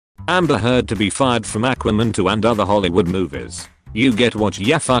Amber Heard to be fired from Aquaman 2 and other Hollywood movies. You get what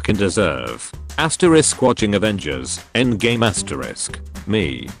ya fucking deserve. Asterisk watching Avengers Endgame asterisk.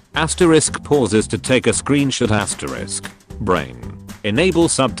 Me. Asterisk pauses to take a screenshot asterisk. Brain. Enable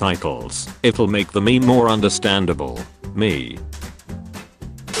subtitles. It'll make the meme more understandable. Me.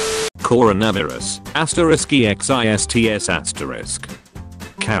 Coronavirus asterisk exists asterisk.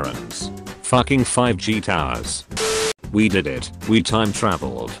 Karens. Fucking 5G towers. We did it. We time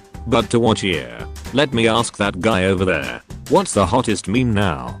traveled. But to what year? Let me ask that guy over there. What's the hottest meme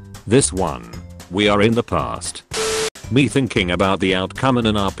now? This one. We are in the past. Me thinking about the outcome in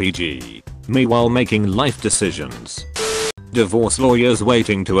an RPG. Me while making life decisions. Divorce lawyers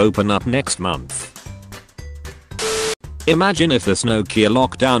waiting to open up next month. Imagine if this Nokia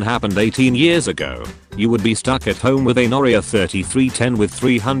lockdown happened 18 years ago. You would be stuck at home with a Nokia 3310 with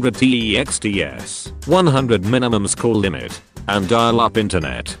 300 TEXTS, 100 minimums call limit, and dial-up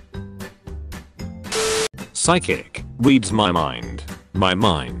internet. Psychic reads my mind. My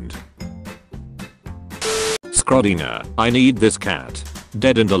mind. Schrodinger, I need this cat.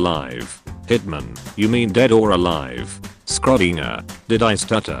 Dead and alive. Hitman, you mean dead or alive? Schrodinger, did I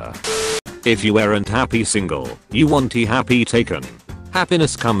stutter? If you weren't happy single, you want happy taken.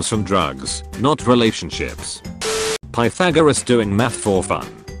 Happiness comes from drugs, not relationships. Pythagoras doing math for fun.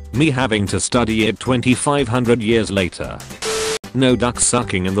 Me having to study it 2500 years later. No duck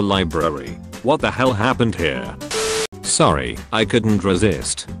sucking in the library. What the hell happened here? Sorry, I couldn't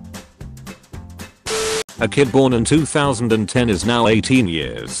resist. A kid born in 2010 is now 18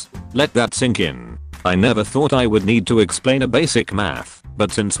 years. Let that sink in. I never thought I would need to explain a basic math,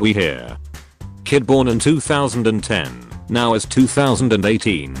 but since we here. Kid born in 2010, now is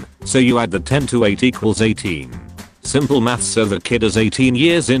 2018, so you add the 10 to 8 equals 18. Simple math, so the kid is 18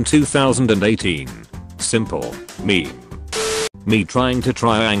 years in 2018. Simple. Meme. Me trying to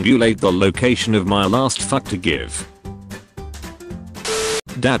triangulate the location of my last fuck to give.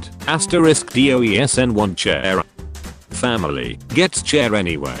 Dad, asterisk DOESN want chair. Family, gets chair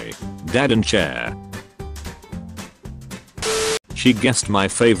anyway. Dad and chair. She guessed my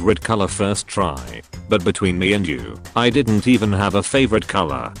favorite color first try. But between me and you, I didn't even have a favorite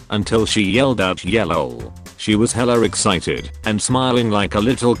color until she yelled out yellow. She was hella excited and smiling like a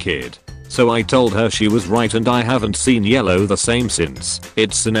little kid. So I told her she was right and I haven't seen yellow the same since.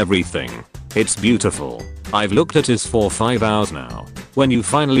 It's in everything. It's beautiful. I've looked at it for 5 hours now. When you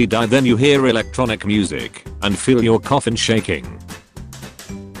finally die, then you hear electronic music and feel your coffin shaking.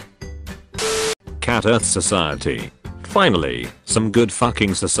 Cat Earth Society. Finally, some good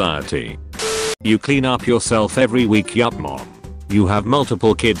fucking society. You clean up yourself every week, yup mom. You have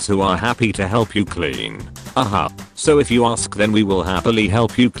multiple kids who are happy to help you clean. So if you ask, then we will happily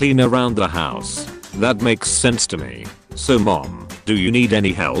help you clean around the house. That makes sense to me. So mom, do you need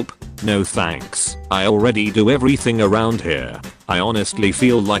any help? No thanks. I already do everything around here. I honestly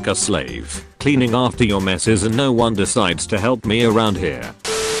feel like a slave, cleaning after your messes, and no one decides to help me around here.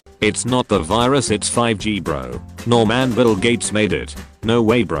 It's not the virus, it's 5G bro. No man, Bill Gates made it. No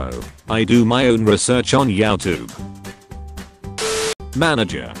way bro. I do my own research on YouTube.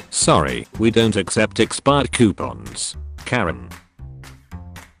 Manager, sorry, we don't accept expired coupons. Karen.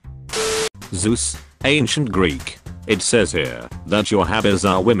 Zeus, ancient Greek. It says here that your habits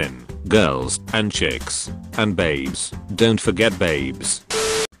are women, girls, and chicks, and babes. Don't forget babes.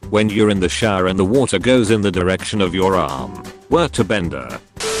 When you're in the shower and the water goes in the direction of your arm. Work to bender.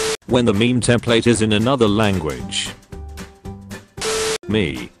 When the meme template is in another language.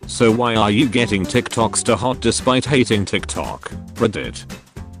 Me, so why are you getting TikToks to hot despite hating TikTok? Reddit.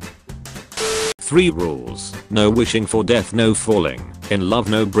 3 rules. No wishing for death, no falling in love,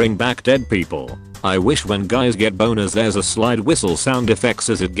 no bring back dead people. I wish when guys get boners there's a slide whistle sound effects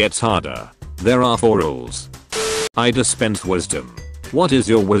as it gets harder. There are 4 rules. I dispense wisdom. What is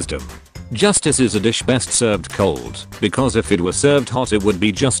your wisdom? Justice is a dish best served cold, because if it were served hot it would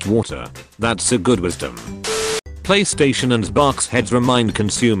be just water. That's a good wisdom. PlayStation and Xbox heads remind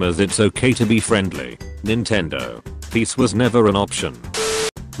consumers it's okay to be friendly. Nintendo. Peace was never an option.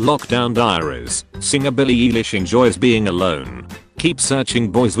 Lockdown Diaries. Singer Billie Eilish enjoys being alone. Keep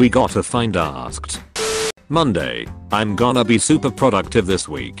searching boys, we gotta find asked. Monday. I'm gonna be super productive this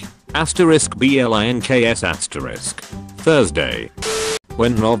week. Asterisk BLINKS asterisk. Thursday.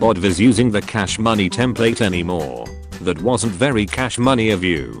 When Robot is using the cash money template anymore. That wasn't very cash money of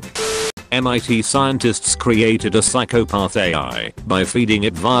you. MIT scientists created a psychopath AI by feeding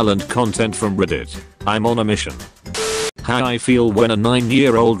it violent content from Reddit. I'm on a mission. How I feel when a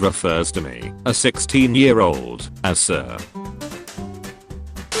 9-year-old refers to me, a 16-year-old, as sir.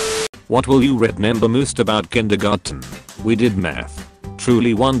 What will you remember most about kindergarten? We did math.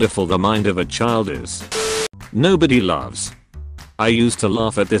 truly wonderful the mind of a child is. Nobody loves. I used to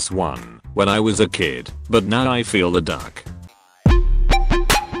laugh at this one when I was a kid, but now I feel the duck.